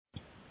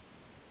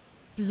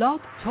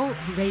Blog Talk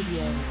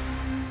Radio.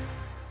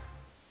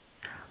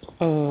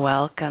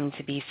 Welcome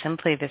to Be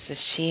Simply. This is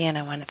she, and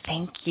I want to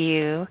thank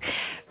you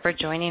for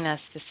joining us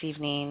this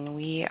evening.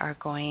 We are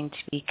going to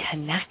be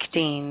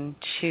connecting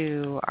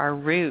to our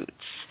roots,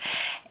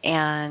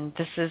 and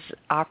this is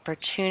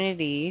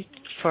opportunity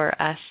for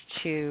us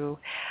to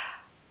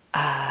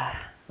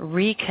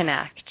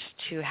reconnect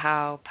to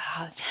how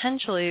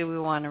potentially we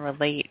want to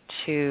relate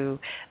to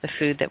the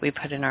food that we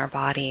put in our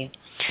body.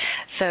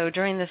 So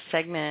during this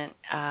segment,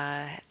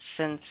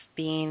 since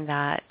being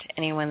that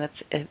anyone that's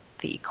at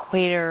the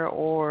equator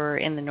or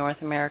in the North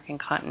American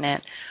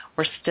continent,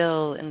 we're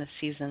still in the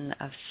season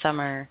of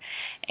summer,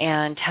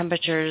 and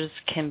temperatures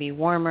can be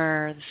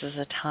warmer. This is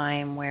a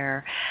time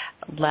where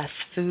less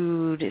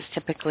food is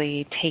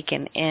typically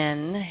taken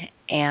in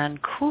and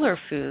cooler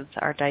foods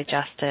are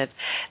digested.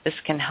 This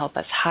can help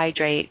us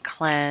hydrate,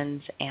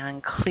 cleanse,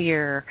 and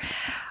clear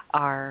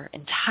our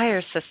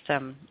entire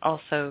system.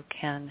 Also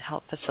can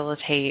help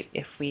facilitate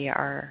if we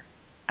are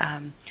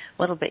a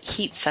little bit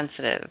heat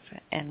sensitive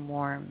and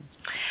warm.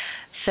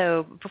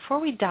 So before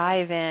we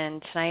dive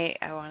in tonight,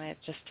 I wanted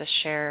just to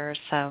share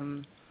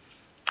some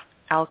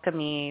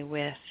alchemy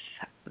with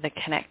the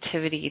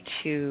connectivity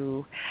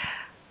to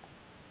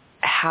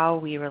how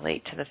we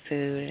relate to the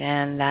food,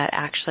 and that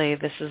actually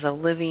this is a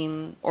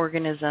living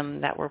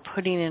organism that we're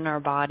putting in our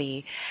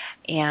body,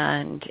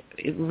 and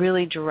it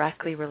really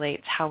directly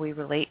relates how we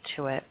relate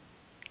to it.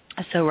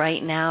 So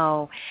right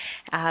now,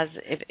 as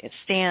it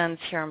stands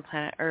here on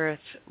planet Earth,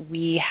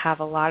 we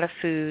have a lot of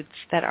foods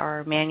that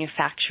are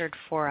manufactured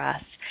for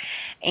us,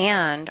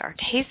 and our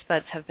taste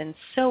buds have been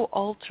so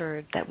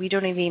altered that we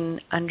don't even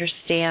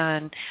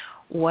understand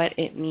what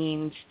it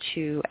means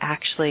to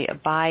actually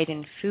abide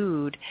in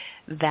food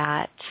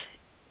that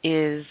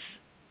is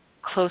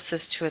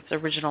closest to its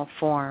original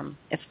form,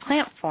 its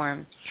plant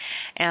form.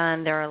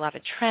 And there are a lot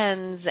of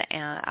trends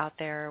out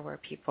there where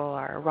people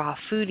are raw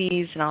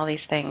foodies and all these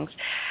things.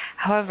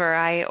 However,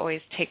 I always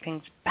take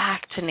things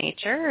back to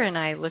nature, and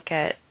I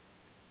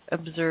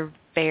observe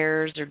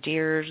bears or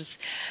deers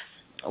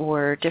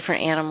or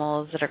different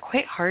animals that are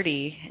quite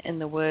hardy in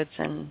the woods,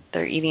 and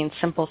they're eating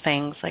simple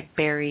things like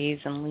berries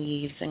and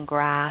leaves and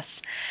grass.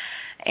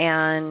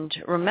 And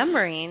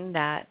remembering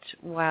that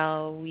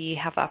while we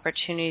have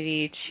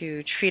opportunity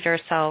to treat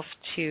ourselves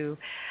to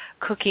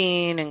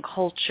cooking and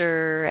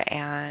culture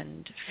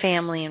and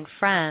family and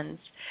friends,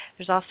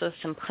 there's also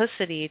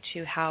simplicity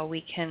to how we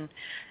can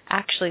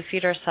actually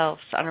feed ourselves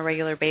on a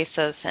regular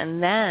basis.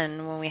 And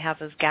then when we have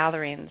those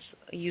gatherings,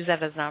 use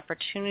that as an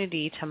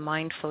opportunity to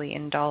mindfully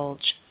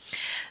indulge.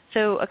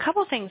 So a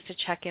couple things to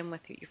check in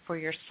with for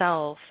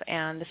yourself,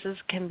 and this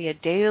can be a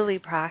daily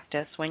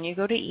practice when you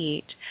go to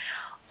eat.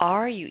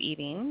 Are you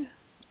eating?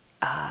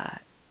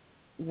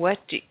 What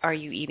are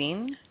you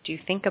eating? Do you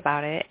think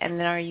about it? And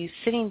then are you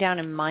sitting down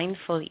and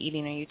mindfully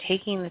eating? Are you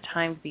taking the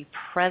time to be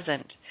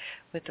present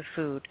with the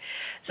food?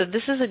 So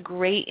this is a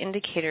great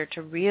indicator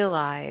to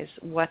realize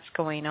what's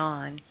going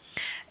on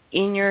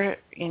in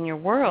your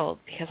world,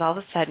 because all of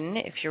a sudden,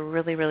 if you're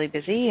really, really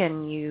busy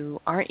and you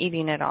aren't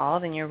eating at all,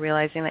 then you're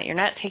realizing that you're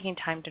not taking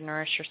time to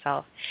nourish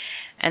yourself.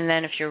 And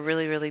then if you're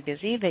really, really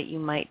busy, that you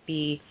might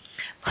be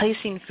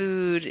placing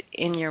food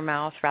in your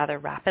mouth rather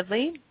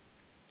rapidly,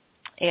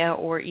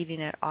 or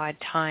eating at odd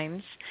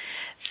times.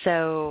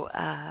 So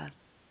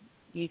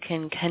you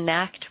can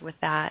connect with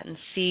that and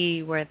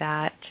see where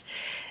that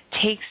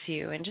takes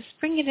you, and just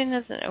bring it in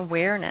as an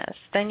awareness.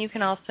 Then you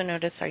can also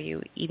notice, are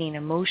you eating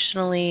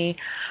emotionally?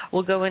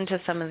 We'll go into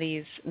some of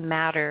these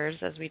matters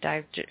as we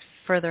dive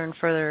further and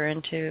further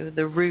into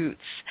the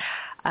roots.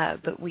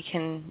 But we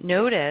can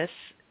notice,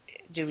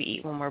 do we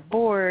eat when we're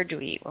bored? Do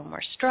we eat when we're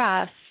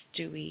stressed?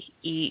 Do we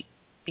eat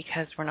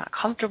because we're not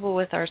comfortable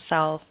with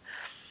ourselves?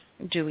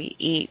 Do we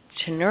eat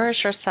to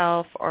nourish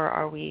ourselves, or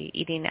are we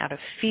eating out of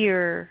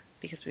fear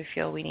because we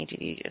feel we need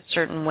to eat a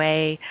certain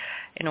way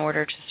in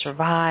order to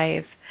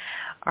survive?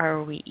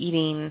 Are we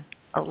eating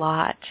a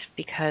lot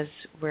because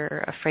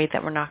we're afraid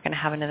that we're not going to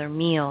have another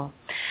meal?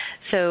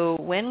 So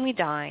when we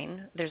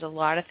dine, there's a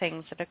lot of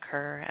things that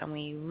occur, and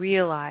we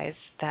realize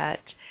that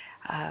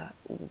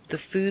the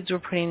foods we're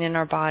putting in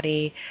our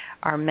body,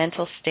 our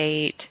mental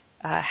state,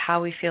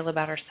 how we feel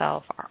about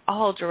ourselves are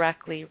all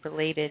directly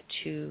related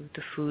to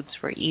the foods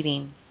we're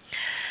eating.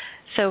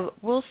 So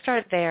we'll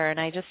start there, and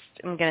I'm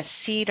going to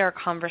seed our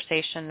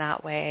conversation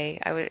that way.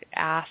 I would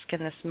ask in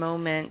this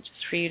moment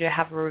just for you to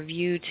have a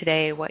review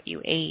today what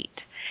you ate,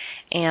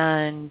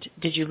 and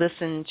did you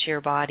listen to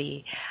your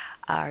body?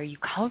 Are you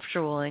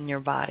comfortable in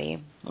your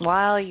body?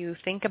 While you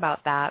think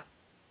about that,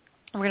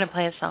 we're going to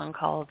play a song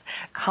called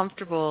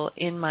Comfortable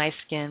in My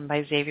Skin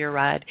by Xavier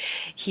Rudd.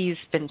 He's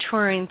been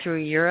touring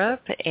through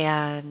Europe,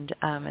 and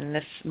in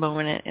this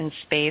moment in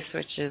space,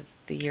 which is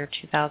the year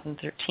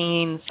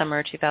 2013,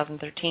 summer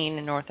 2013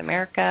 in North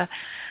America,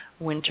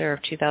 winter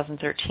of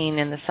 2013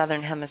 in the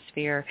Southern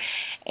Hemisphere,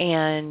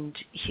 and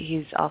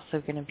he's also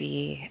going to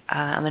be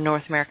on the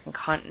North American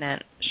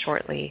continent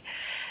shortly.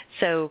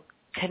 So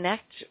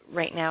connect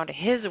right now to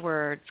his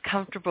words,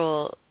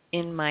 comfortable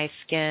in my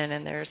skin,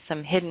 and there's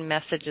some hidden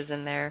messages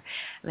in there,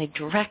 and they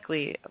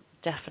directly,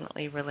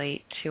 definitely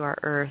relate to our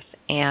earth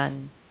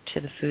and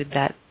to the food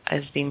that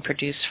is being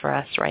produced for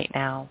us right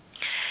now.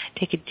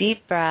 Take a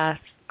deep breath,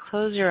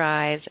 close your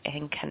eyes,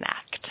 and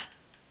connect.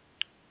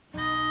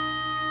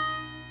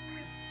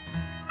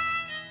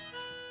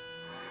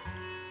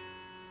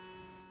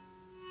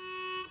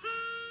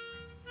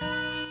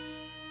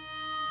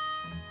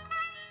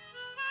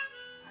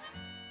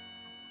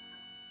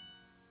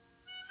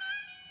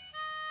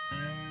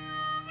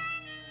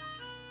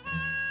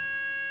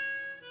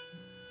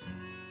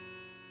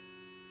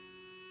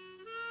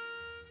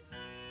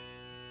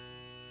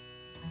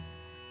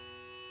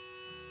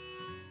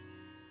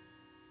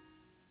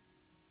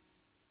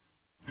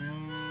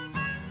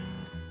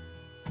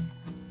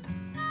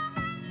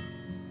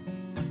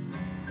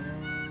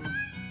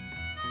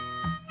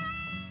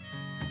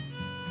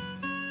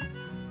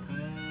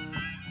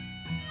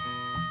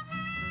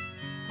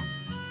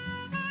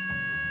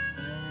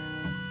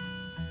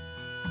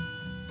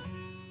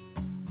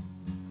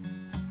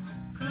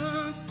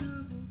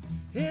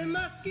 In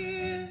my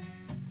skin,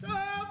 so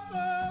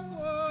for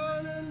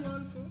one and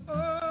one for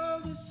all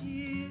this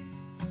year.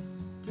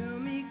 Tell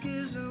me,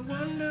 'cause I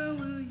wonder,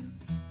 will you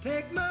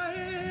take my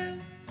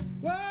hand,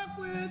 walk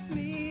with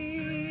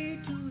me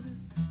to the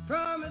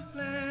promised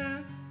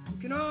land? We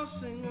can all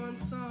sing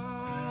one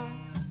song,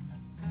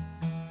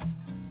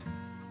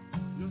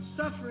 no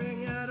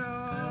suffering at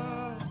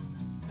all.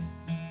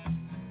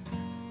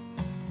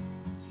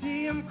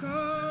 See, I'm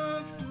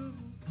comfortable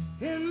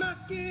in my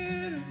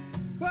skin.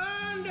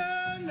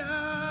 Wonder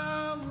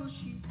now, will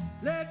she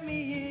let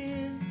me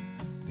in?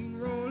 Been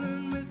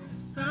rolling with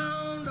the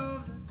sound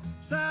of the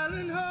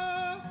silent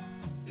hope.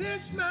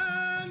 Pinch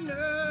my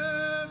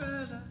nerve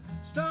as I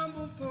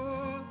stumble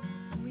forth.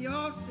 We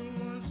all sing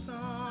one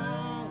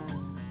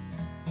song,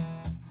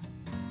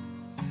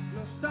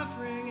 no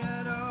suffering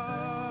at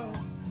all.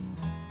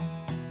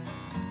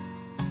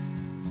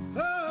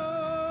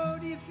 Oh,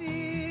 do you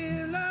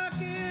feel like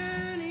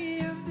any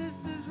of this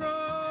is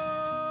wrong?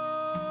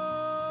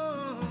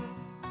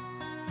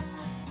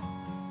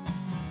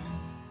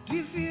 Do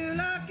you feel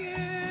like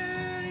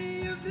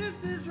any of this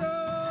is wrong?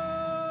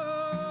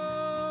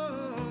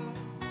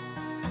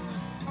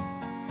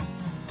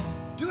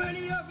 Do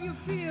any of you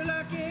feel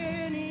like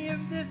any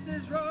of this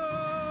is wrong?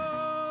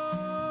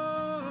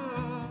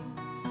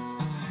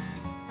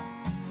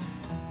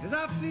 'Cause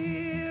I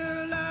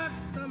feel like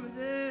some of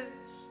this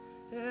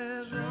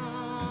is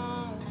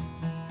wrong.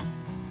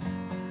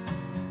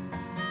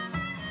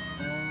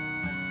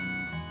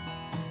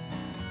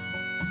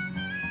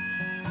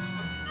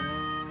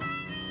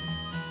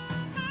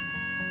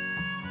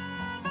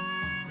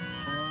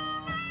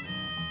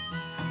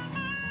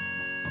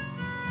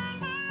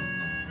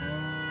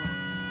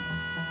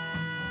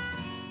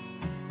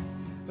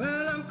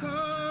 Well, I'm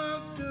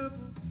comfortable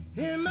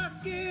in my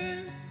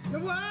skin. No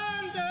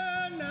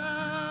wonder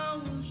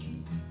now, will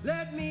she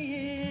let me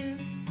in?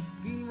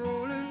 Been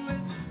rolling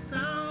with the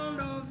sound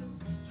of the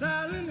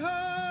silent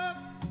hope.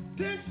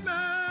 Pinch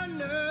my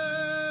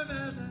nerve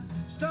as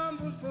I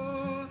stumble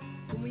forth.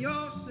 When we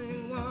all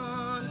sing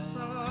one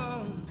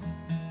song,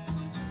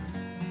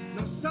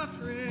 no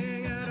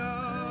suffering at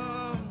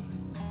all.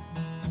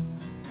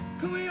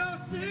 Can we all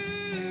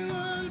sing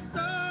one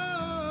song?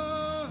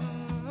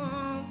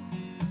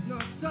 No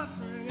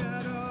suffering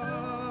at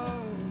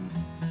all.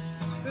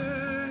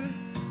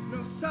 No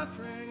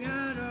suffering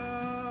at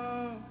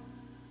all.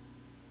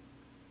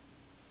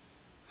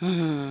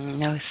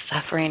 No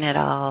suffering at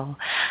all.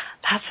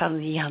 That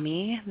sounds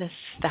yummy.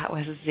 That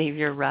was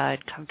Xavier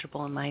Rudd,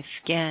 Comfortable in My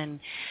Skin.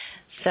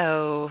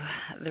 So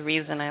the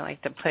reason I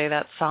like to play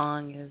that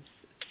song is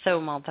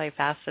so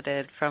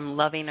multifaceted, from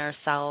loving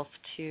ourselves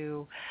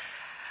to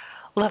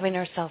loving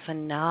ourselves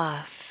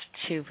enough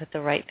to put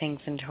the right things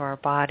into our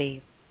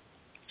body.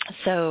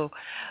 So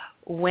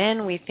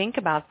when we think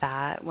about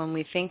that, when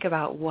we think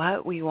about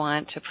what we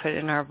want to put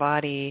in our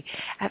body,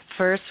 at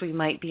first we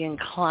might be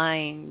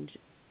inclined,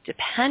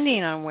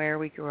 depending on where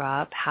we grew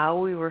up, how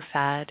we were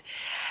fed,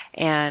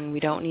 and we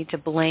don't need to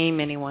blame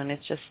anyone.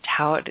 It's just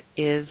how it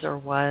is or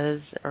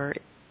was or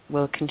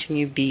will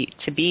continue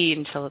to be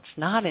until it's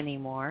not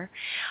anymore.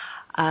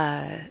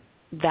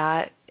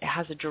 That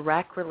has a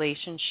direct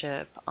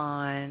relationship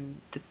on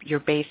your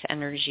base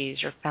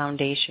energies, your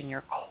foundation,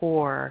 your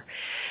core.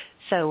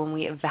 So when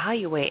we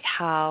evaluate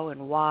how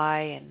and why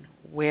and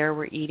where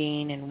we're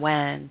eating and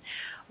when,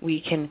 we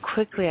can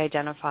quickly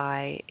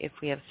identify if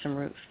we have some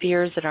root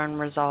fears that are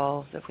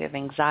unresolved, if we have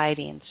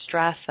anxiety and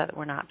stress that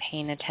we're not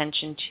paying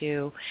attention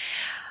to.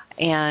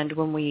 And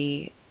when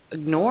we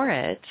ignore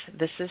it,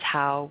 this is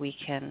how we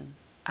can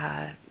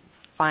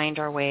find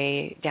our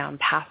way down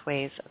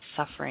pathways of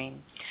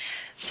suffering.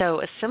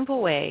 So a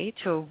simple way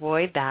to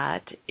avoid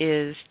that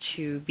is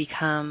to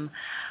become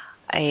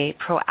a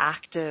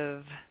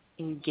proactive,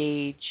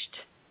 engaged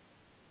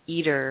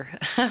eater,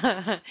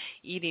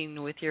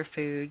 eating with your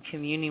food,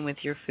 communing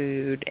with your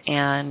food,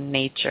 and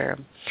nature.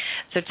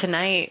 So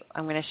tonight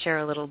I'm going to share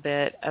a little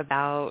bit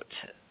about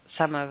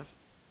some of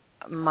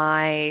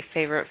my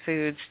favorite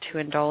foods to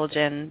indulge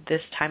in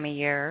this time of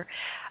year.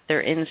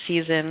 They're in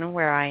season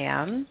where I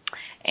am,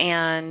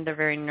 and they're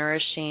very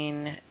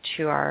nourishing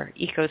to our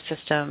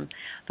ecosystem.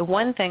 The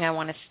one thing I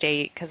want to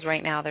state, because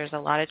right now there's a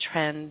lot of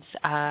trends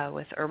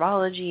with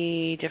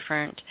herbology,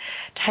 different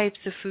types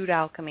of food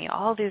alchemy,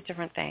 all these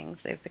different things.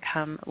 They've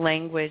become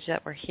language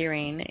that we're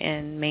hearing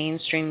in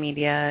mainstream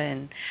media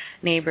and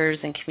neighbors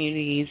and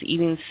communities,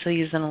 eating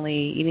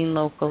seasonally, eating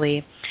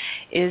locally,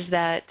 is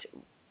that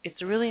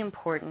it's really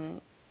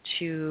important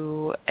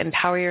to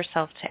empower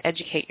yourself, to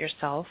educate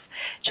yourself.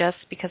 Just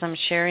because I'm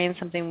sharing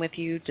something with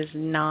you does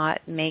not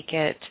make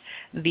it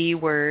the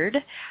word.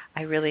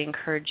 I really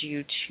encourage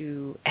you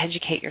to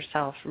educate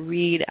yourself,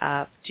 read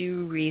up,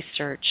 do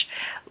research,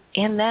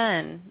 and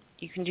then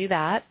you can do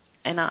that,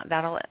 and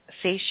that'll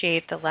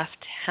satiate the left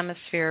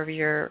hemisphere of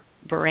your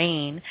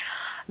brain.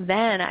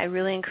 Then I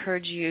really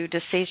encourage you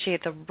to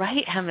satiate the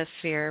right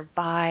hemisphere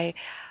by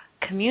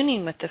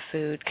communing with the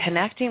food,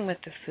 connecting with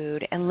the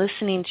food, and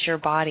listening to your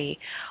body.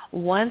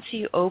 Once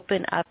you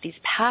open up these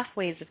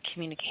pathways of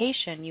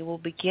communication, you will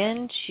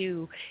begin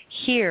to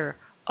hear,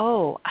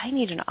 oh, I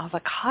need an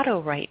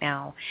avocado right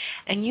now.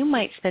 And you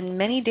might spend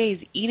many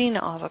days eating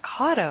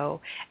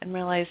avocado and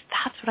realize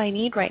that's what I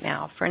need right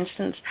now. For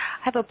instance,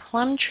 I have a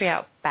plum tree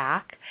out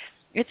back.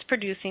 It's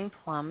producing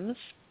plums.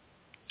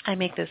 I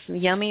make this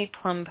yummy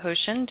plum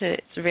potion.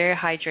 It's very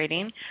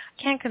hydrating.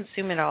 I can't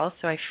consume it all,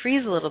 so I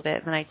freeze a little bit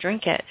and then I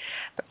drink it.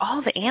 But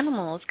all the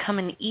animals come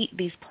and eat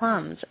these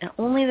plums, and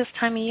only this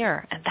time of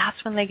year, and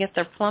that's when they get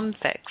their plum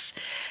fix.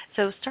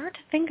 So start to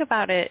think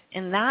about it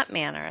in that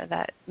manner,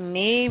 that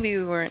maybe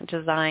we weren't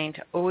designed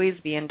to always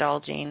be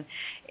indulging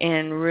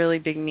in really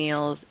big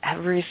meals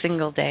every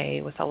single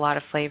day with a lot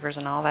of flavors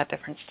and all that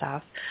different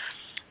stuff.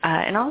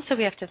 And also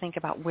we have to think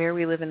about where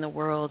we live in the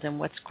world and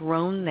what's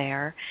grown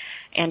there,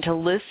 and to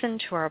listen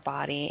to our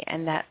body,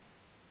 and that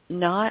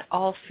not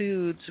all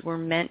foods were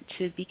meant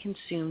to be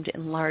consumed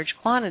in large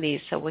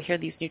quantities. So we'll hear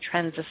these new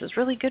trends. This is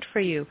really good for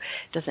you.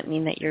 Doesn't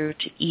mean that you're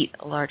to eat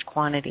a large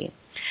quantity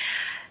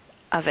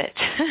of it.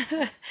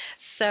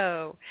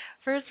 So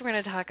first we're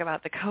going to talk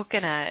about the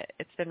coconut.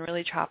 It's been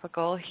really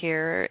tropical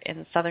here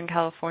in Southern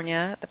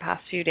California the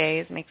past few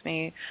days. It makes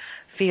me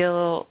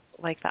feel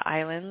like the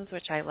islands,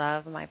 which I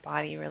love. My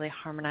body really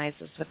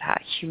harmonizes with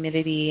that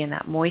humidity and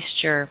that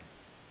moisture.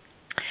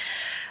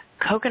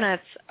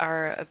 Coconuts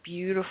are a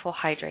beautiful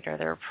hydrator.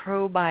 They're a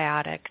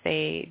probiotic.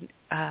 They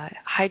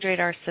hydrate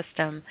our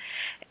system,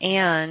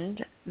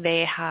 and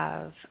they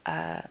have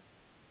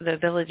the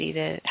ability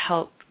to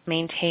help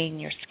maintain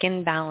your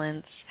skin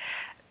balance,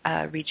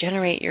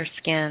 regenerate your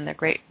skin. They're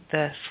great.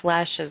 The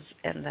flesh is,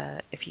 and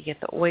if you get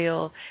the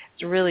oil,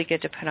 it's really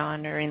good to put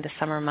on during the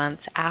summer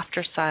months,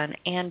 after sun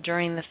and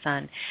during the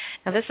sun.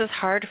 Now this is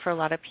hard for a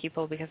lot of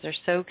people because they're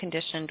so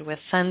conditioned with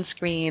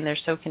sunscreen. They're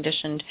so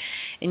conditioned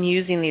in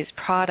using these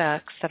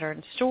products that are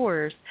in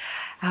stores.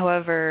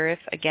 However, if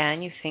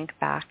again you think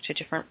back to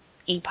different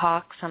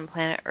epochs on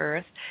planet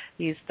Earth,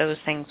 those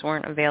things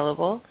weren't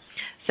available.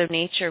 So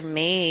nature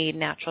made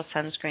natural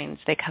sunscreens.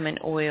 They come in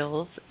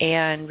oils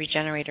and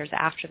regenerators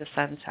after the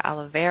sun. So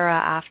aloe vera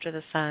after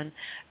the sun,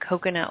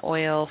 coconut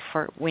oil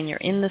for when you're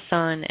in the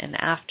sun and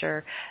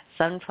after.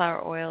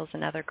 Sunflower oil is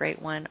another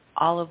great one.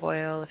 Olive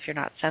oil if you're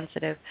not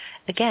sensitive.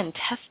 Again,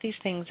 test these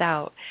things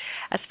out.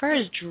 As far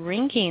as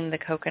drinking the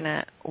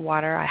coconut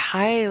water, I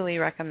highly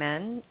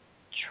recommend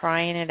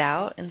trying it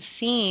out and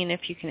seeing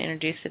if you can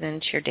introduce it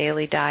into your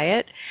daily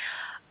diet.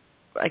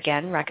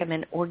 Again,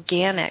 recommend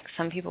organic.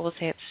 Some people will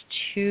say it's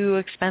too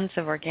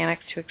expensive.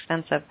 Organic's too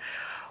expensive.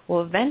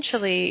 Well,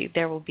 eventually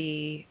there will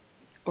be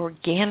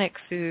organic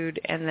food,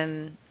 and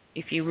then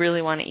if you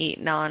really want to eat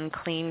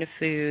non-clean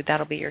food,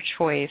 that'll be your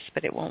choice,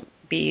 but it won't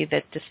be.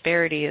 The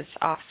disparity is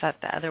offset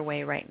the other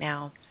way right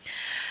now.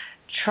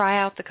 Try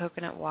out the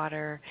coconut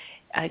water.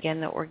 Again,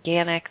 the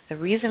organic, the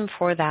reason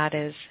for that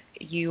is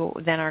you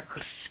then are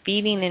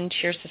feeding into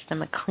your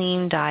system a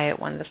clean diet,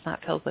 one that's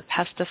not filled with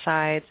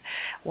pesticides,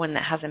 one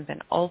that hasn't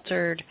been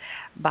altered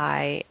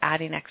by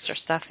adding extra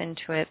stuff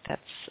into it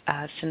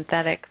that's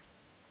synthetic.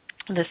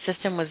 The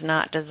system was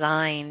not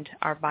designed,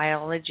 our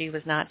biology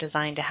was not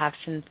designed to have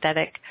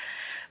synthetic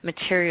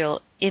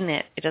material in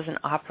it. It doesn't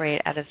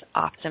operate at its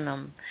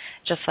optimum,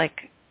 just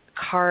like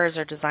cars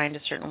are designed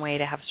a certain way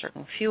to have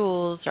certain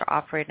fuels or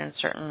operate in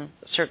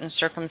certain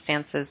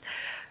circumstances.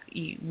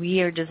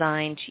 We are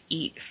designed to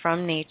eat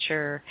from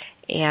nature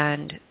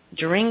and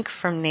drink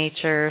from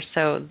nature,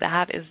 so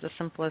that is the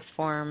simplest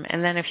form.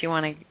 And then if you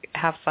want to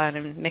have fun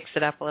and mix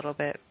it up a little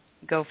bit,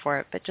 go for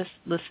it, but just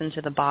listen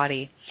to the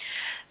body.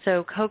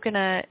 So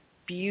coconut,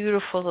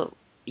 beautiful,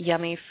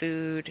 yummy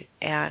food,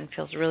 and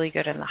feels really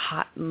good in the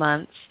hot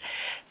months.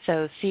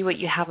 So see what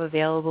you have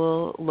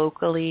available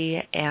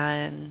locally,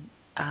 and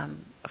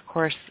of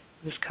course,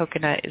 this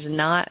coconut is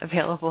not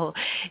available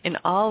in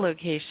all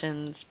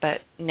locations,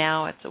 but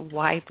now it's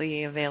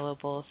widely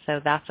available, so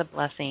that's a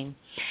blessing.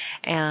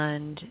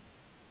 And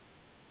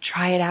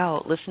try it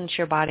out. Listen to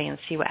your body and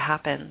see what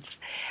happens.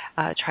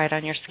 Try it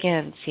on your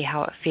skin. See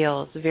how it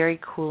feels.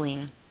 Very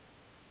cooling,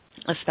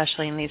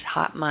 especially in these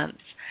hot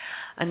months.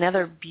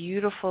 Another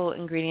beautiful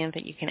ingredient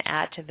that you can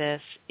add to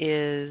this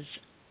is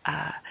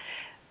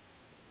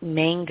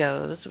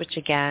mangoes, which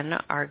again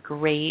are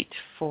great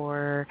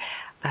for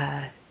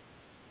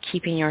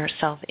keeping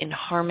yourself in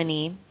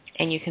harmony.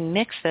 And you can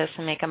mix this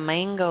and make a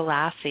mango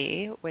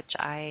lassi, which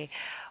I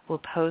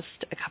will post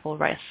a couple of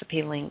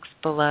recipe links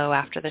below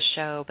after the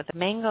show. But the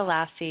mango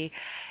lassi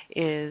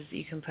is,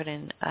 you can put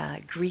in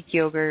Greek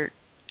yogurt,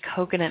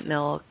 coconut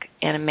milk,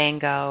 and a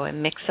mango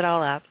and mix it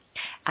all up.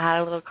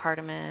 Add a little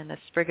cardamom, a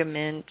sprig of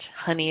mint,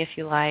 honey if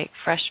you like,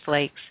 fresh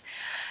flakes.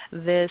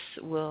 This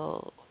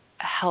will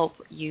help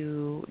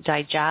you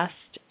digest.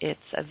 It's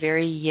a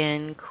very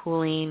yin,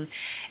 cooling.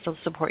 It'll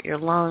support your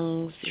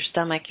lungs, your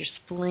stomach, your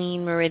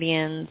spleen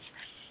meridians.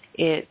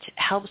 It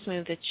helps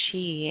move the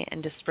qi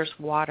and disperse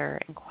water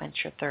and quench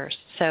your thirst.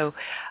 So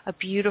a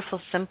beautiful,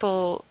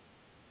 simple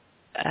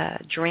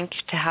drink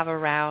to have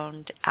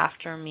around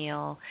after a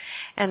meal.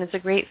 And it's a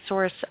great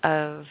source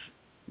of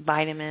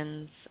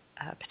vitamins,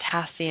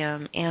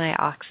 potassium,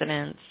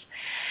 antioxidants.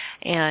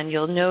 And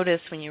you'll notice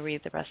when you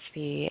read the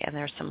recipe, and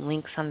there's some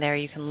links on there,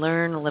 you can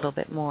learn a little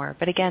bit more.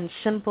 But again,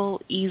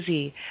 simple,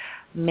 easy.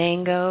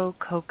 Mango,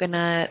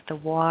 coconut, the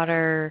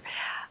water,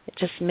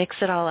 just mix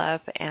it all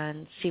up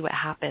and see what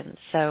happens.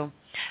 So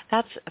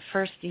that's a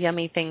first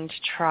yummy thing to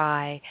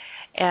try.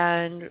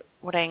 And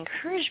what I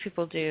encourage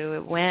people to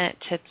do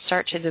to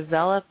start to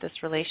develop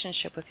this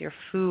relationship with your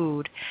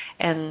food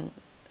and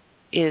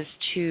is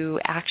to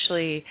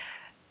actually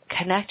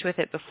connect with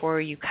it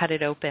before you cut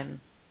it open.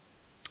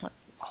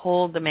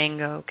 Hold the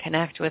mango,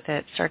 connect with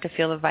it, start to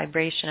feel the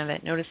vibration of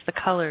it, notice the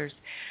colors,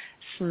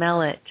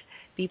 smell it,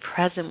 be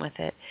present with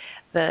it.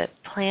 The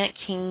plant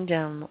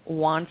kingdom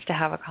wants to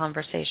have a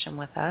conversation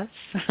with us,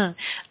 the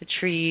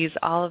trees,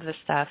 all of this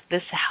stuff.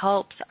 This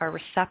helps our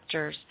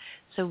receptors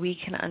so we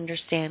can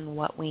understand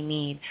what we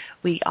need.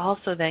 We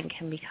also then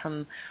can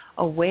become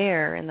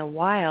aware in the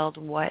wild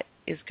what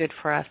is good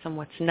for us and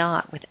what's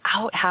not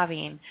without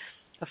having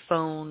a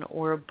phone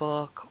or a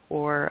book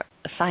or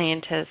a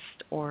scientist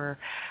or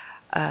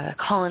a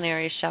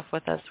culinary chef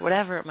with us,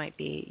 whatever it might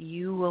be.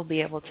 You will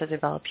be able to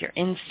develop your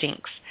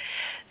instincts.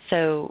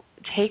 So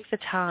take the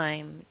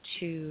time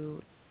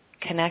to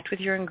connect with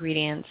your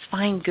ingredients.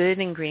 Find good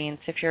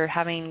ingredients. If you're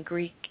having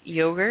Greek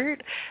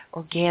yogurt,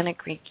 organic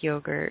Greek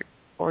yogurt,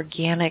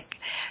 organic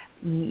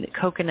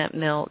coconut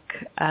milk,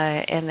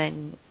 and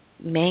then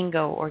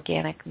mango,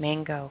 organic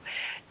mango.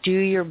 Do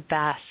your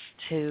best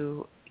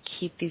to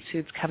keep these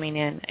foods coming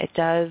in. It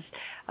does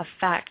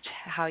affect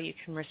how you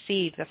can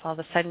receive. If all of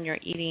a sudden you're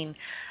eating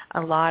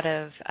a lot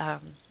of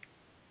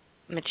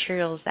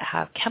materials that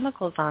have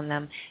chemicals on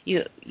them,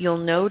 you'll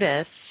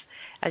notice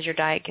as your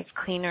diet gets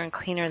cleaner and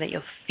cleaner that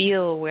you'll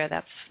feel where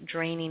that's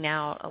draining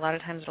out. A lot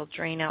of times it'll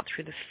drain out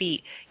through the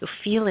feet. You'll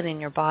feel it in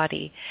your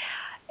body.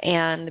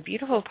 And the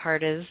beautiful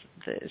part is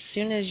that as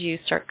soon as you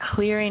start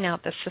clearing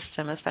out the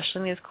system,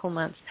 especially in these cool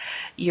months,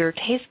 your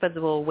taste buds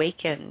will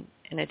awaken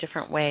in a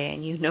different way,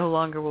 and you no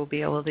longer will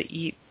be able to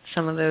eat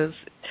some of those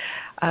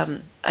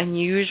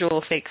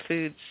unusual fake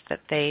foods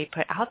that they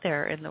put out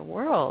there in the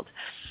world.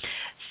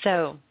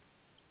 So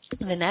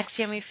the next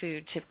yummy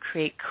food to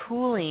create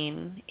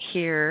cooling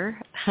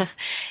here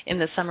in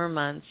the summer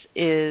months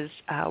is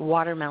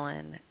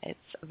watermelon. It's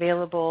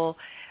available.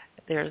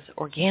 There's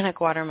organic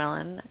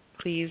watermelon.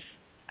 Please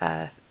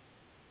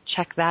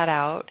check that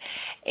out.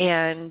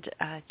 And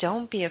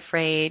don't be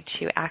afraid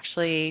to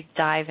actually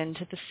dive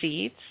into the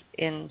seeds.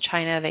 In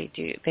China,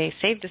 they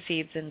save the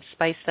seeds and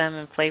spice them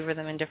and flavor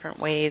them in different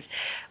ways.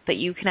 But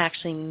you can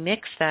actually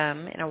mix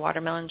them in a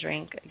watermelon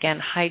drink.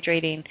 Again,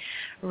 hydrating,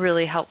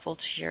 really helpful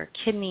to your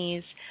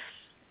kidneys,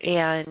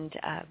 and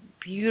a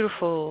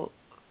beautiful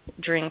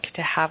drink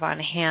to have on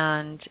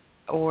hand,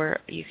 or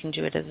you can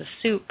do it as a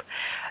soup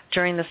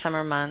during the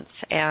summer months,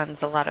 and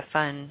it's a lot of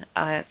fun.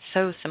 It's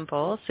so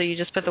simple. So you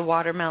just put the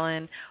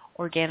watermelon,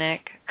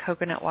 organic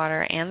coconut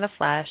water, and the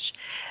flesh.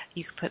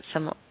 You can put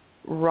some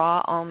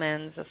raw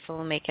almonds. This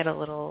will make it a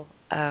little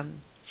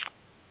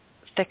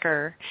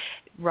thicker.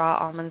 Raw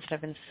almonds that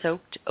have been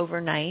soaked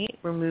overnight,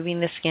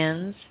 removing the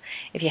skins.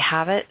 If you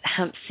have it,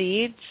 hemp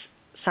seeds,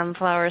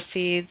 sunflower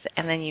seeds,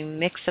 and then you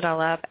mix it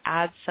all up.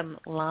 Add some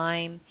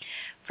lime,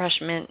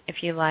 fresh mint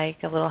if you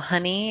like, a little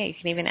honey. You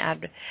can even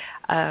add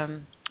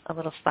a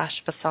little splash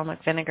of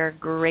balsamic vinegar.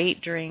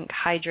 Great drink,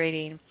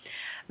 hydrating.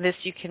 This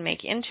you can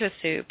make into a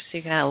soup, so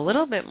you can add a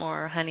little bit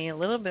more honey, a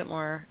little bit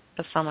more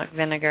balsamic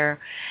vinegar,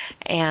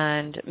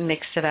 and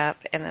mix it up,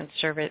 and then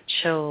serve it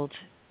chilled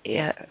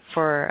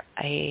for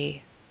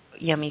a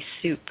yummy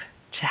soup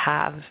to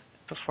have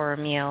before a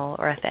meal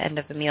or at the end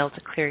of the meal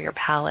to clear your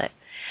palate.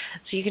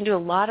 So you can do a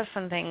lot of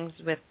fun things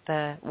with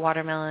the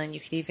watermelon. You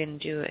can even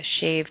do a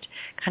shaved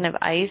kind of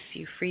ice.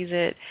 You freeze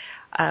it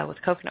with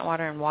coconut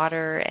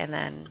water and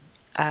then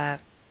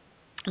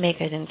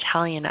make an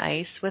Italian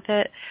ice with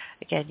it.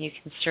 Again, you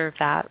can serve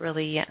that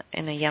really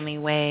in a yummy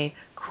way,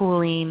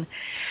 cooling.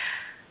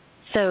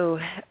 So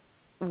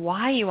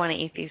why you want to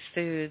eat these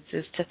foods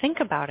is to think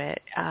about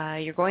it.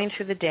 You're going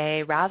through the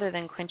day, rather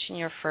than quenching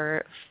your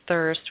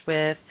thirst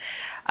with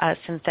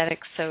synthetic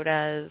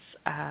sodas,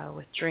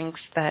 with drinks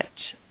that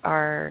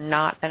are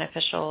not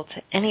beneficial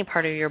to any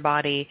part of your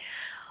body,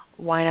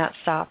 why not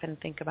stop and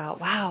think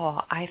about,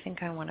 wow, I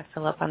think I want to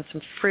fill up on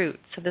some fruit.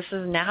 So this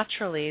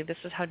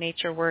is how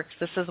nature works.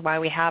 This is why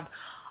we have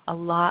a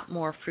lot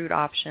more fruit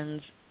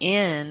options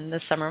in the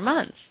summer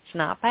months. It's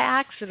not by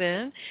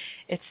accident.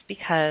 It's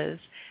because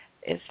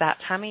it's that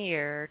time of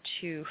year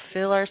to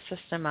fill our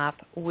system up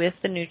with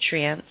the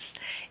nutrients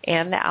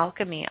and the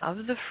alchemy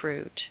of the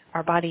fruit.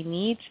 Our body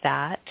needs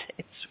that.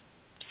 It's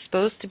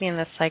supposed to be in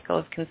the cycle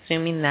of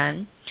consuming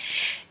then.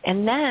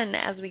 And then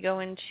as we go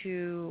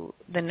into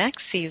the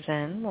next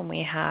season, when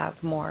we have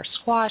more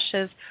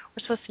squashes,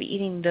 we're supposed to be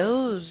eating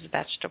those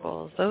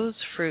vegetables, those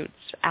fruits,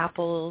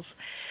 apples.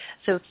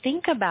 So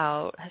think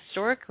about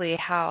historically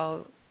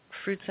how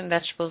fruits and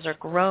vegetables are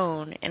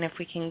grown, and if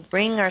we can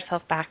bring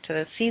ourselves back to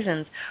those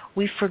seasons,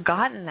 we've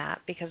forgotten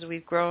that because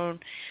we've grown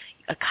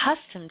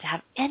accustomed to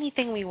have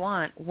anything we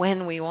want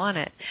when we want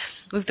it.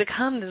 We've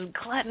become this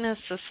gluttonous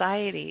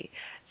society.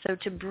 So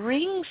to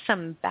bring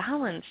some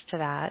balance to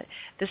that,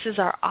 this is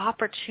our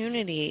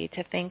opportunity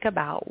to think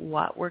about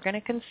what we're going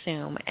to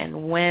consume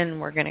and when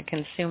we're going to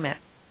consume it.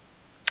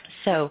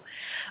 So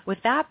with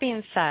that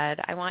being said,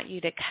 I want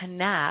you to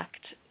connect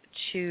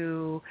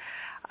to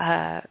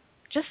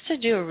just to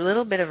do a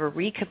little bit of a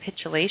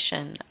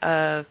recapitulation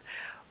of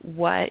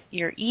what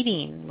you're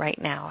eating right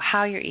now,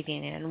 how you're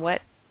eating it, and what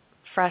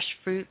fresh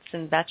fruits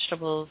and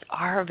vegetables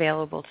are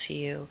available to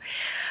you.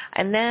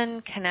 And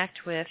then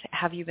connect with,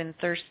 have you been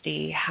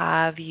thirsty?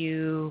 Have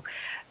you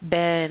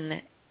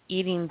been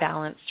eating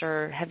balanced,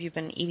 or have you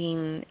been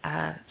eating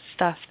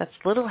stuff that's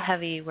a little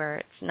heavy where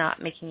it's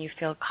not making you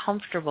feel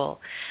comfortable?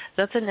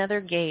 So that's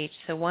another gauge.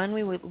 So one,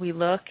 we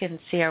look and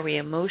see, are we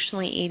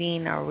emotionally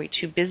eating? Are we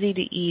too busy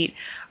to eat?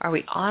 Are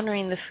we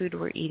honoring the food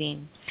we're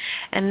eating?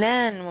 And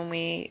then when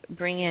we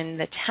bring in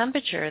the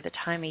temperature, the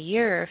time of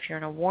year, if you're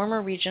in a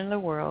warmer region of the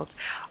world,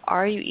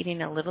 are you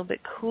eating a little bit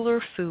cooler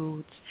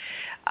foods?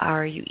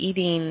 Are you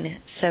eating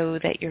so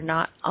that you're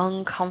not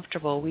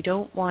uncomfortable? We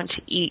don't want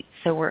to eat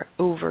so we're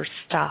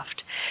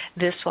overstuffed.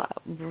 This will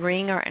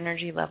bring our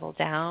energy level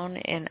down.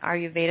 In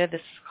Ayurveda,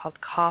 this is called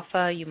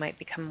kapha. You might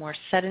become more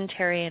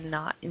sedentary and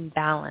not in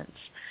balance.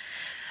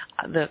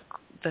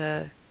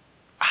 The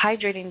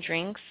hydrating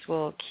drinks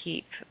will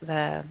keep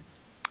the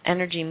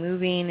energy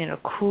moving. It'll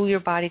cool your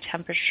body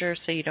temperature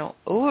so you don't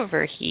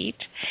overheat,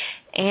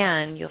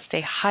 and you'll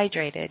stay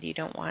hydrated. You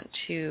don't want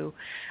to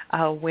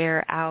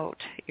wear out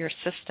your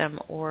system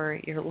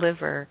or your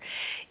liver.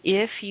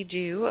 If you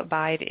do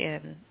abide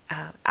in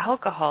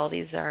alcohol,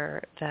 these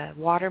are the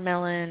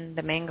watermelon,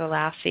 the mango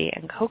lassi,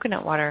 and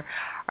coconut water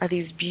are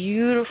these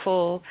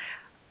beautiful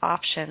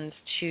options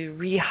to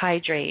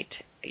rehydrate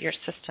your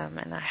system.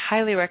 And I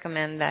highly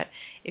recommend that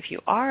if you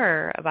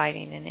are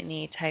abiding in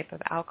any type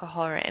of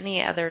alcohol or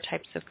any other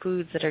types of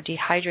foods that are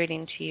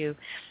dehydrating to you,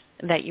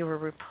 that you are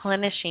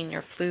replenishing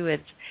your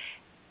fluids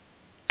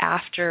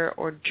after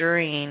or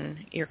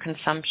during your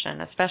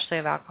consumption, especially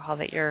of alcohol,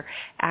 that you're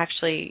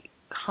actually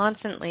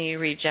constantly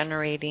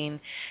regenerating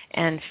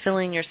and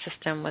filling your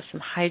system with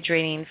some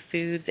hydrating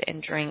foods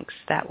and drinks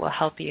that will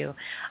help you.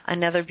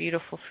 Another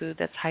beautiful food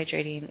that's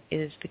hydrating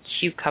is the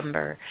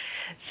cucumber.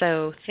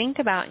 So think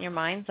about in your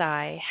mind's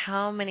eye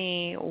how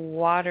many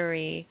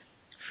watery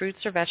fruits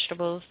or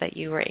vegetables that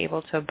you were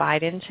able to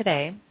abide in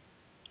today,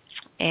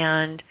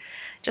 and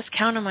just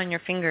count them on your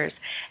fingers.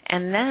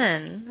 And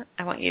then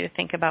I want you to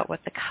think about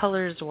what the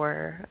colors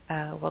were.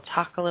 We'll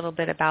talk a little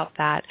bit about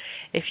that.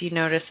 If you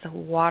notice, the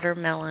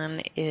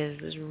watermelon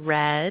is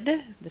red.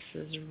 This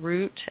is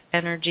root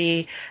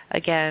energy.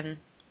 Again,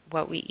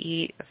 what we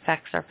eat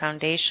affects our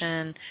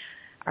foundation,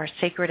 our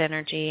sacred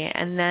energy.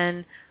 And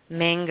then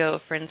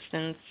mango, for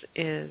instance,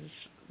 is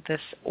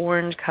this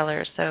orange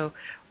color. So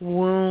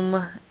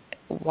womb,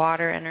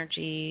 water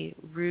energy,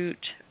 root,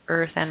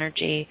 earth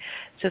energy.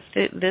 So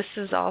this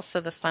is also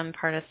the fun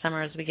part of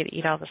summer, is we get to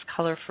eat all this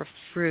colorful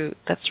fruit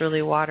that's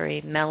really watery,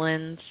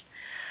 melons.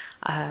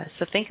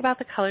 So think about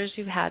the colors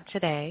you've had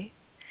today,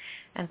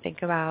 and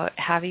think about,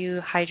 have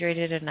you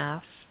hydrated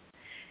enough,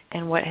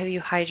 and what have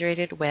you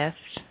hydrated with?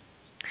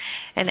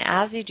 And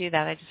as you do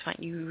that, I just want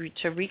you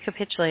to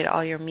recapitulate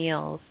all your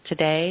meals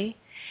today,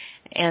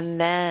 and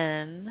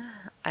then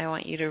I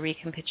want you to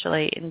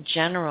recapitulate in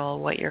general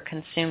what you're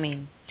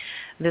consuming.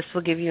 This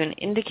will give you an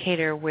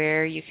indicator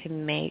where you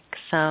can make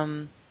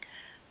some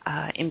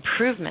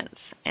improvements.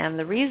 And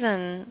the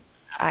reason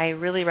I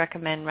really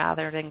recommend,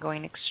 rather than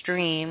going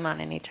extreme on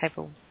any type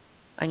of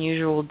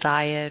unusual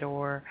diet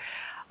or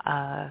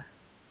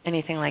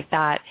anything like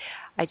that,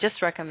 I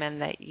just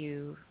recommend that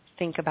you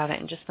think about it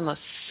in just the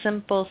most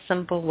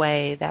simple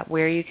way, that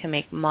where you can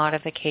make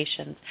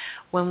modifications.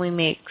 When we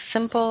make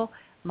simple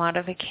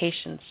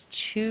modifications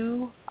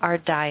to our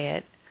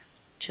diet,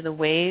 to the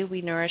way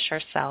we nourish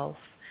ourselves,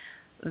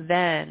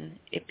 then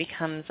it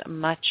becomes a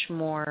much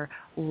more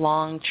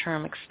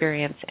long-term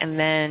experience, and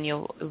then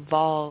you'll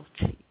evolve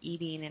to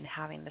eating and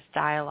having this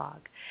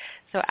dialogue.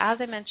 So as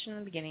I mentioned in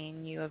the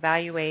beginning, you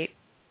evaluate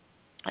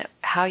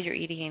how you're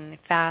eating,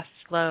 fast,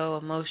 slow,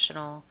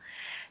 emotional.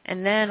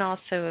 And then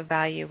also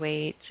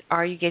evaluate,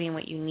 are you getting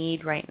what you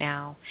need right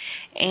now?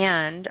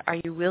 And are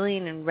you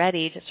willing and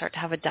ready to start to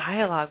have a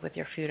dialogue with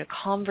your food, a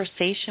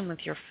conversation with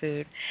your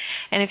food?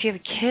 And if you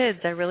have kids,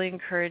 I really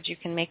encourage you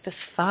can make this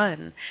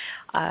fun.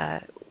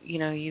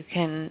 You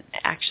can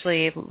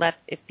actually let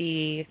it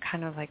be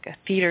kind of like a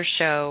theater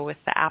show with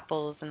the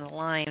apples and the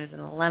limes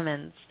and the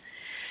lemons.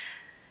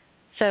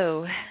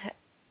 So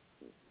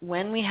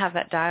when we have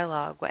that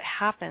dialogue, what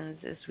happens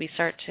is we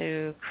start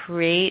to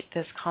create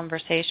this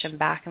conversation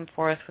back and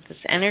forth with this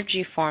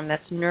energy form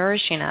that's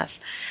nourishing us.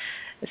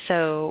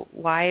 So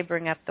why I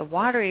bring up the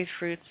watery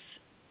fruits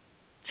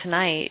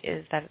tonight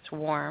is that it's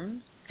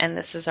warm, and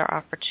this is our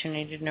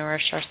opportunity to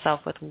nourish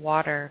ourselves with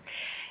water.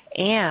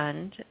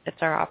 And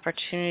it's our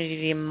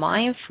opportunity to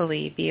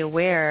mindfully be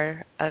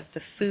aware of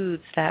the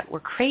foods that we're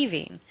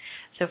craving.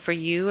 So for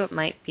you, it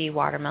might be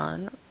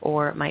watermelon,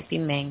 or it might be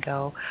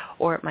mango,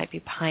 or it might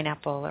be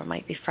pineapple, or it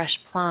might be fresh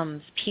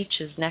plums,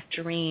 peaches,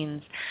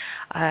 nectarines.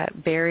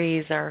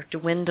 Berries are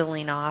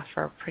dwindling off,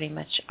 or pretty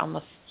much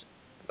almost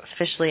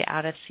officially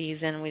out of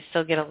season. We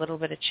still get a little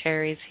bit of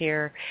cherries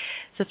here.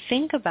 So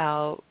think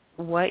about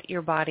what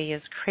your body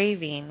is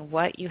craving,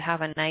 what you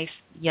have a nice,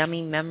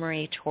 yummy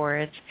memory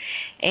towards,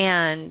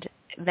 and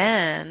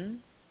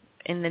then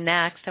in the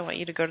next, I want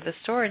you to go to the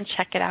store and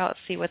check it out,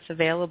 see what's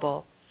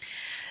available.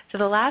 So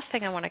the last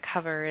thing I want to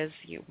cover is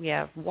we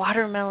have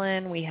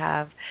watermelon, we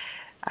have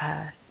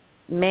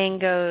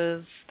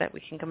mangoes that we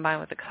can combine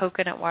with the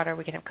coconut water.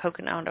 We can have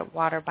coconut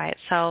water by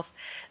itself.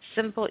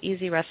 Simple,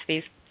 easy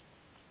recipes.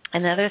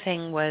 Another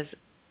thing was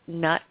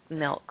nut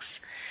milks.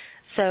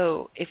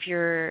 So if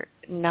you're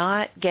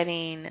not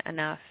getting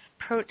enough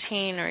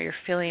protein, or you're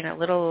feeling a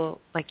little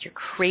like you're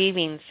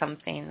craving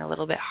something a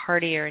little bit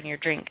heartier in your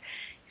drink,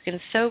 you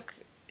can soak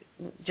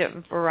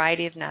a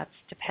variety of nuts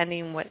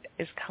depending what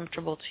is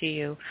comfortable to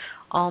you.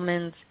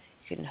 Almonds,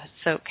 you can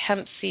soak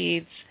hemp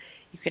seeds,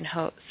 you can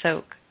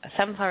soak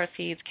sunflower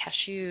seeds,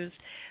 cashews.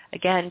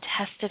 Again,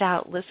 test it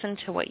out. Listen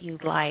to what you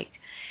like.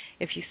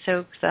 If you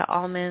soak the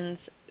almonds,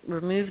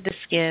 remove the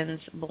skins,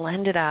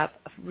 blend it up,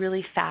 a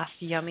really fast,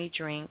 yummy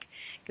drink.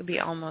 It could be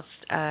almost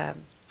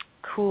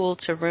cool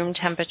to room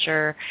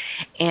temperature,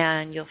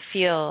 and you'll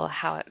feel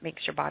how it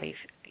makes your body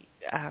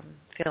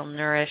feel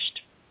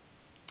nourished,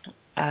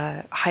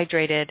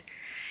 hydrated,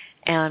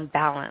 and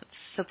balanced.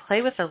 So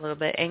play with it a little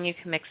bit, and you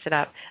can mix it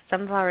up.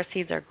 Sunflower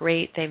seeds are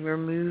great. They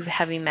remove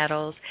heavy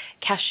metals.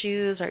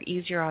 Cashews are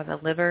easier on the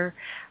liver.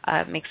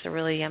 It makes a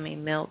really yummy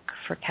milk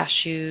for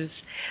cashews.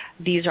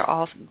 These are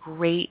all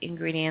great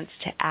ingredients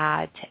to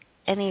add to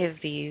any of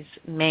these: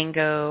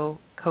 mango,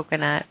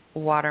 coconut,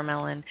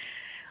 watermelon.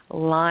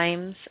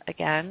 Limes,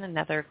 again,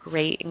 another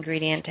great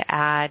ingredient to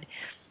add.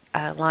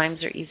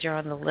 Limes are easier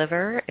on the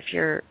liver. If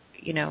you're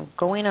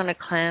going on a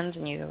cleanse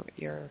and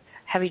you're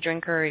heavy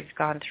drinker, you've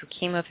gone through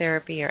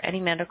chemotherapy or any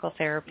medical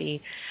therapy,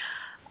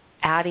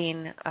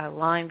 adding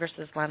lime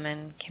versus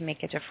lemon can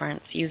make a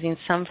difference. Using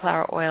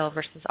sunflower oil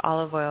versus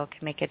olive oil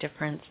can make a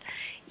difference.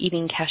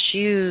 Eating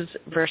cashews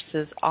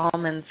versus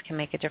almonds can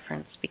make a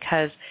difference,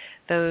 because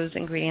those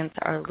ingredients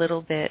are a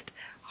little bit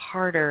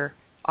harder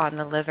on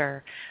the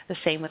liver. The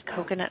same with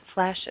coconut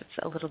flesh. It's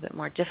a little bit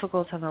more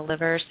difficult on the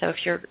liver. So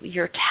if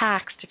you're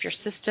taxed, if your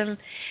system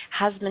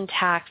has been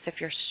taxed,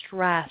 if you're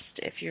stressed,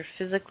 if you've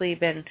physically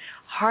been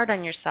hard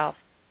on yourself,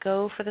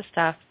 go for the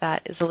stuff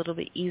that is a little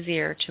bit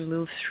easier to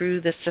move through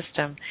the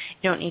system.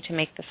 You don't need to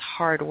make this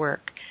hard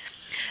work.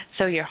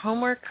 So your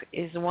homework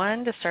is,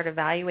 one, to start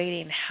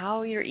evaluating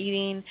how you're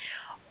eating,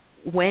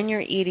 when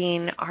you're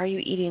eating, are you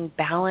eating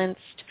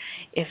balanced?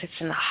 If it's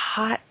in the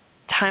hot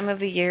time of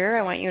the year,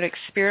 I want you to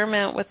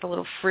experiment with a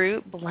little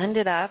fruit, blend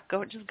it up,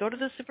 go to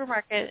the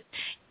supermarket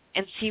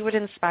and see what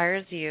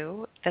inspires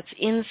you. That's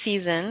in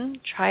season.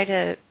 Try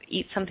to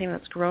eat something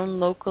that's grown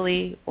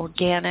locally,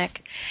 organic,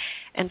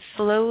 and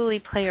slowly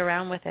play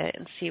around with it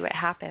and see what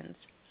happens.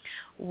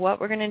 What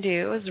we're going to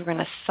do is we're going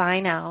to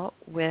sign out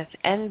with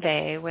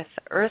Enve, with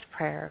Earth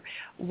Prayer.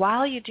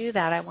 While you do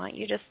that, I want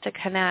you just to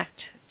connect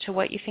to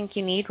what you think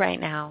you need right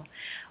now,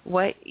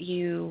 what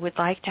you would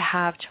like to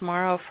have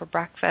tomorrow for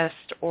breakfast,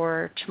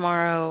 or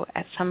tomorrow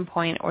at some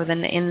point, or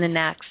then in the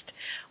next,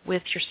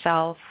 with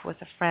yourself, with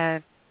a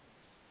friend,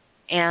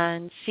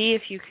 and see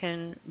if you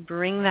can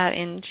bring that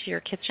into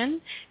your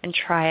kitchen and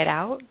try it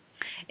out.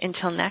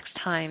 Until next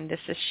time,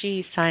 this is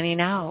She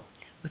signing out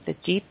with a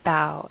deep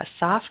bow, a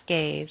soft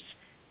gaze,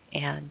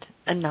 and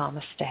a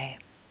namaste.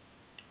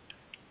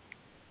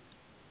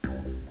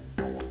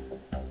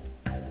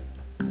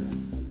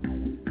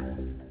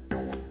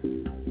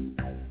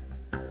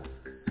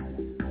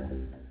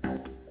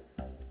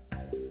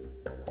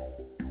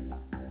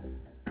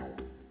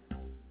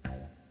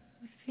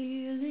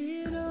 Feel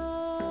it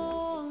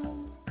all.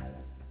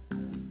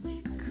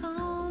 We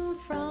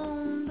come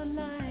from the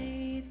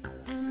light,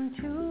 and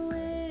to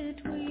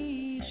it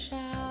we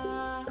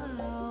shall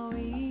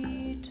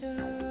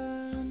return.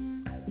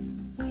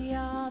 We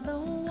are the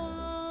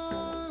one.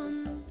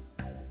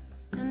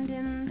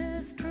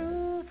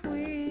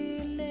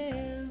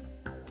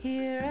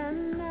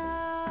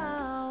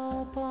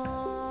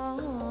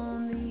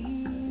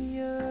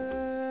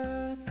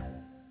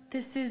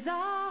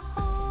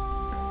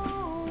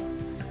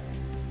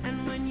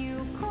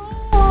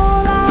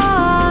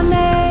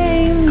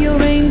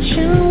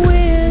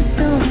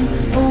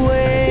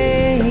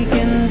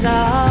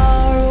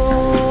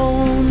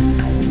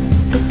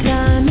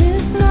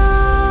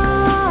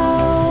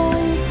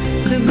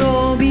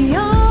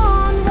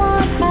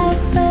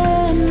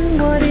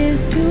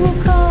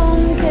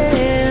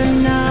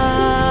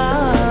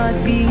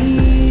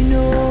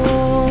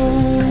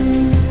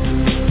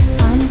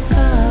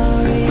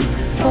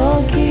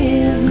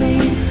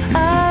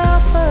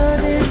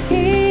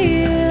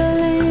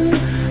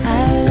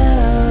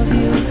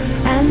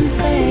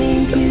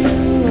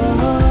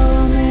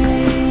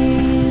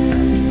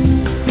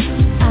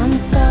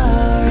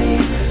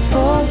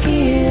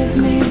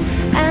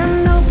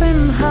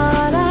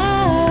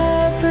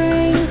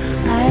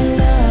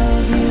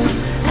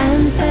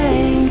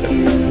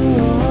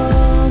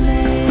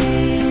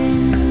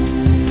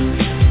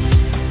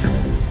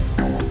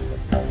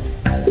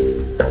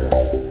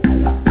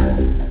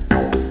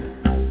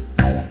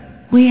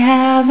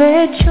 have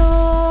a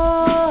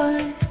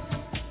choice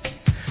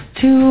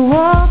to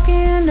walk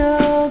in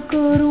a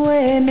good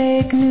way,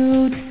 make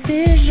new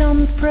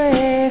decisions,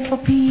 pray for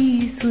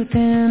peace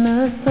within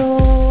a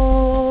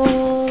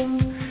soul.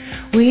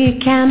 We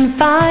can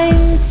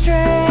find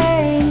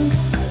strength,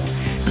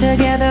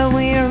 together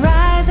we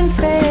rise and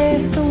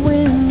face the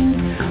wind.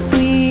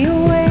 We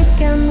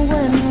awaken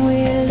when we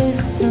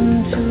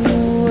listen to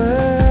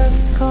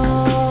Earth's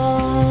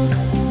call.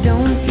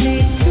 Don't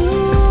sleep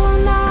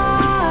tonight,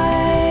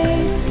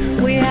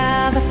 we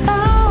have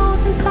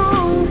 1,000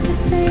 songs to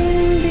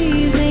sing.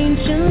 These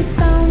ancient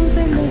sounds,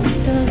 they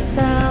lift us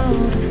out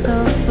of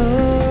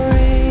suffering.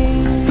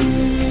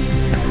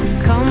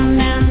 Come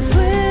dance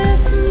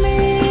with me,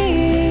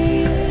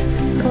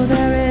 for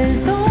there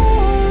is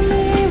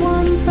only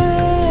one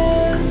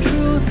prayer.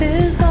 Truth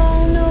is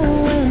all, no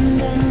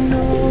end and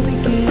no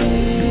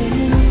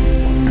beginning.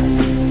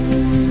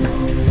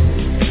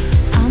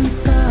 I'm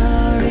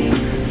sorry,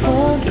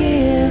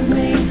 forgive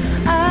me,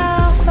 I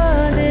offer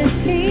this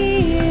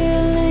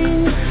healing.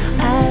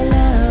 I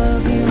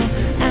love you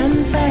and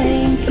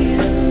thank you,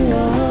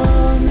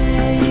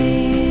 amen.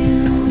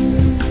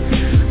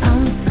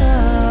 I'm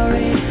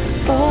sorry,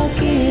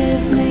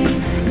 forgive me,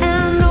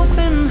 an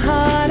open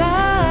heart I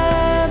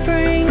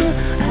bring.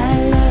 I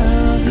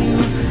love you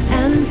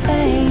and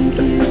thank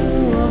you,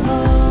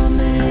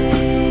 amen.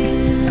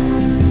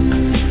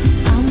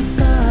 I'm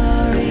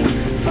sorry,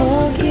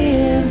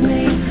 forgive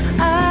me,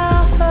 I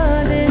offer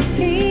this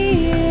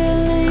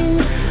healing.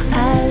 I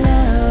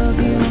love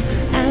you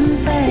and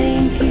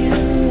thank you,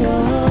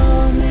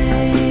 amen.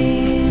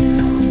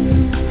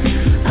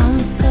 I'm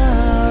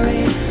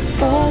sorry,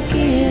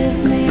 forgive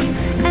me,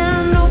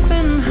 an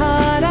open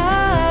heart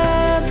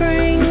I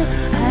bring.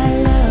 I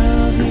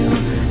love you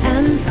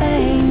and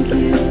thank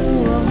you,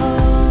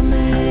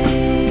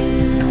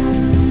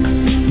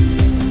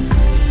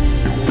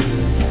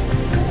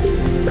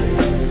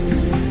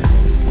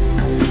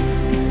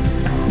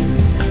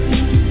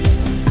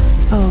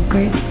 O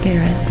Great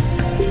Spirit,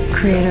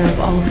 creator of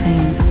all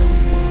things,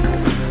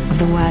 of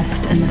the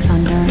west and the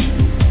thunder,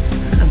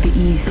 of the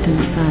east and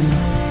the sun,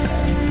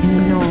 in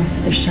the north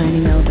the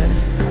shining elder,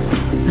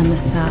 and the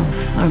south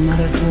our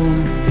mother's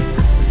womb,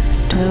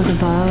 to those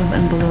above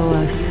and below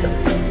us,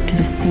 to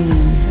the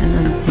seen and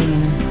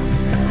unseen,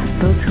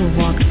 those who have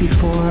walked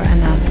before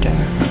and after,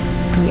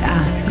 we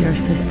ask your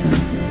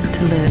assistance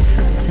to live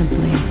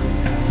simply.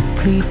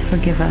 Please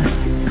forgive us,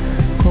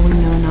 for we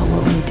know not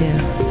what we do,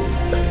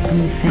 and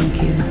we thank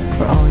you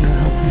for all you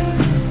help us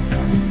through.